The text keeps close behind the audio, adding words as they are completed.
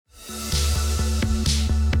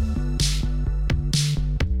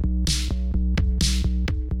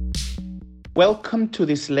Welcome to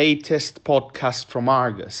this latest podcast from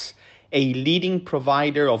Argus, a leading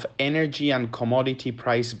provider of energy and commodity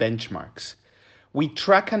price benchmarks. We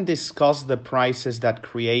track and discuss the prices that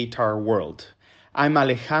create our world. I'm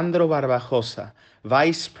Alejandro Barbajosa,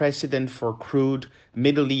 Vice President for Crude,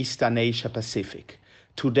 Middle East and Asia Pacific.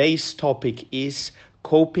 Today's topic is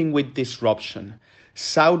coping with disruption.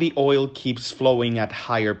 Saudi oil keeps flowing at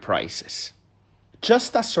higher prices.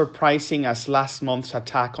 Just as surprising as last month's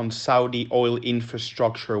attack on Saudi oil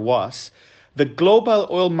infrastructure was, the global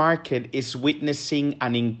oil market is witnessing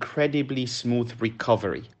an incredibly smooth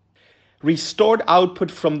recovery. Restored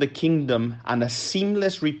output from the kingdom and a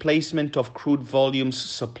seamless replacement of crude volumes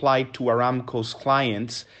supplied to Aramco's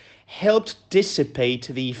clients helped dissipate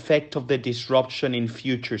the effect of the disruption in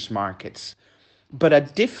futures markets. But a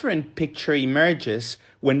different picture emerges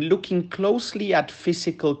when looking closely at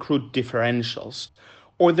physical crude differentials,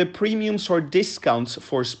 or the premiums or discounts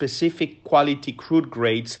for specific quality crude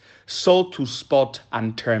grades sold to spot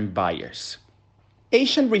and term buyers.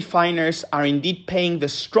 Asian refiners are indeed paying the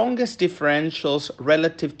strongest differentials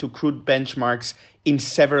relative to crude benchmarks in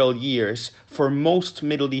several years for most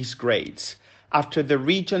Middle East grades, after the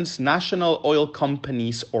region's national oil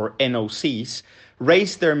companies, or NOCs,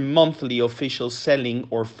 raised their monthly official selling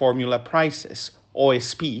or formula prices,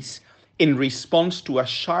 OSPs, in response to a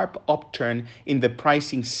sharp upturn in the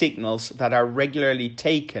pricing signals that are regularly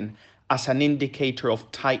taken as an indicator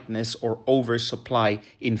of tightness or oversupply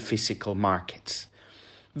in physical markets.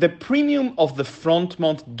 The premium of the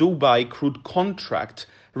front-month Dubai crude contract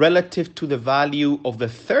relative to the value of the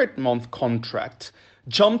third-month contract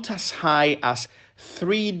jumped as high as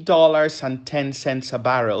 $3.10 a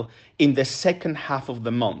barrel in the second half of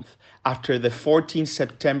the month after the 14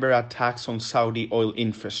 September attacks on Saudi oil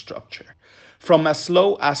infrastructure, from as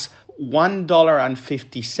low as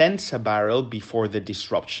 $1.50 a barrel before the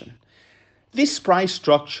disruption. This price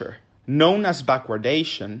structure, known as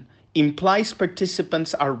backwardation, implies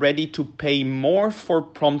participants are ready to pay more for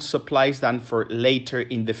prompt supplies than for later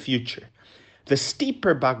in the future. The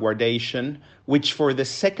steeper backwardation, which for the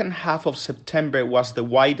second half of September was the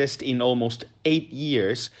widest in almost 8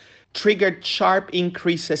 years, triggered sharp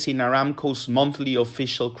increases in Aramco's monthly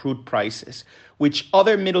official crude prices, which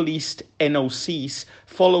other Middle East NOCs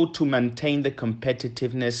followed to maintain the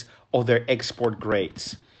competitiveness of their export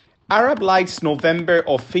grades. Arab Light's November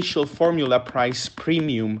official formula price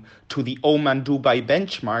premium to the Oman Dubai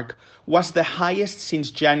benchmark was the highest since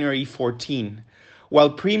January 14, while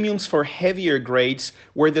premiums for heavier grades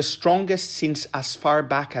were the strongest since as far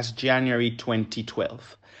back as January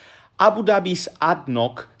 2012. Abu Dhabi's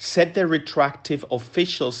ADNOC set the retroactive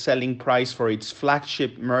official selling price for its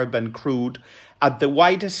flagship Murban crude at the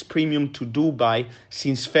widest premium to Dubai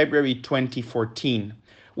since February 2014,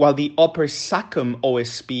 while the Upper Sakum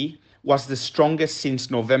OSP was the strongest since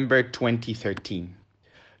November 2013.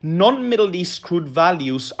 Non-Middle East crude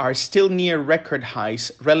values are still near record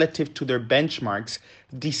highs relative to their benchmarks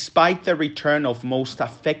despite the return of most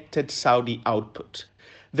affected Saudi output.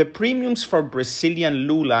 The premiums for Brazilian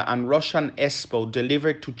Lula and Russian Espo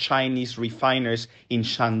delivered to Chinese refiners in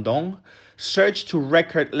Shandong surged to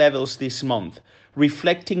record levels this month,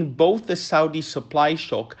 reflecting both the Saudi supply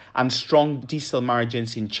shock and strong diesel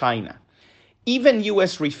margins in China. Even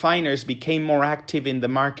US refiners became more active in the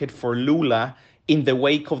market for Lula in the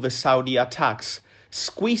wake of the Saudi attacks,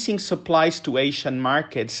 squeezing supplies to Asian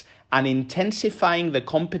markets and intensifying the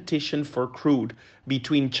competition for crude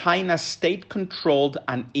between China's state-controlled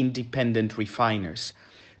and independent refiners.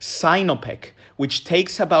 Sinopec, which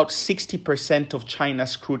takes about 60% of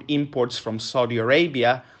China's crude imports from Saudi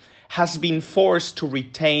Arabia, has been forced to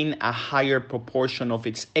retain a higher proportion of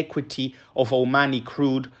its equity of Omani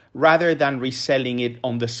crude rather than reselling it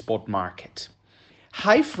on the spot market.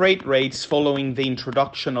 High freight rates following the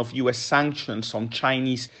introduction of US sanctions on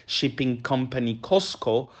Chinese shipping company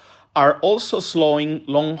COSCO are also slowing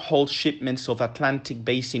long-haul shipments of Atlantic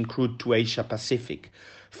Basin crude to Asia Pacific,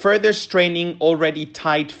 further straining already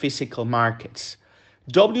tight physical markets.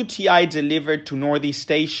 WTI delivered to Northeast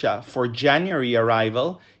Asia for January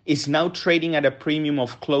arrival is now trading at a premium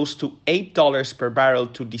of close to $8 per barrel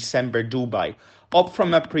to December Dubai, up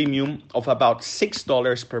from a premium of about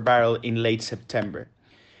 $6 per barrel in late September.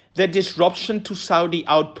 The disruption to Saudi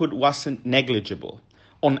output wasn't negligible.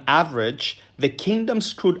 On average, the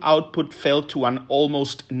kingdom's crude output fell to an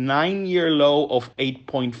almost 9-year low of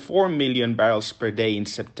 8.4 million barrels per day in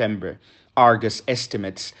September, Argus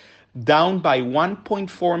estimates, down by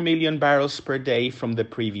 1.4 million barrels per day from the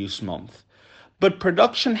previous month. But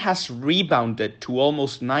production has rebounded to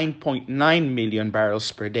almost 9.9 million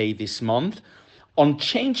barrels per day this month,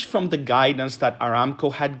 unchanged from the guidance that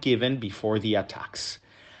Aramco had given before the attacks.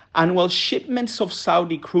 And while shipments of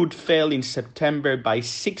Saudi crude fell in September by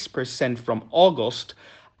 6% from August,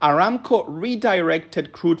 Aramco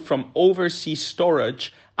redirected crude from overseas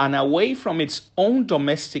storage and away from its own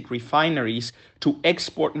domestic refineries to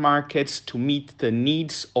export markets to meet the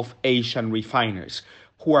needs of Asian refiners,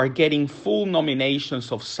 who are getting full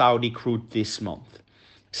nominations of Saudi crude this month.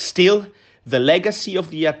 Still, the legacy of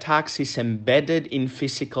the attacks is embedded in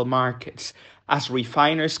physical markets, as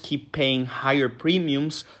refiners keep paying higher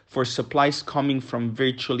premiums for supplies coming from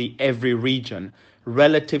virtually every region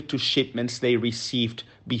relative to shipments they received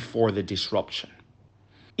before the disruption.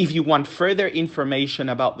 If you want further information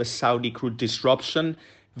about the Saudi crude disruption,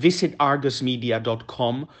 visit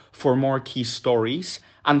argusmedia.com for more key stories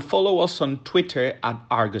and follow us on Twitter at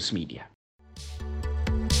argusmedia.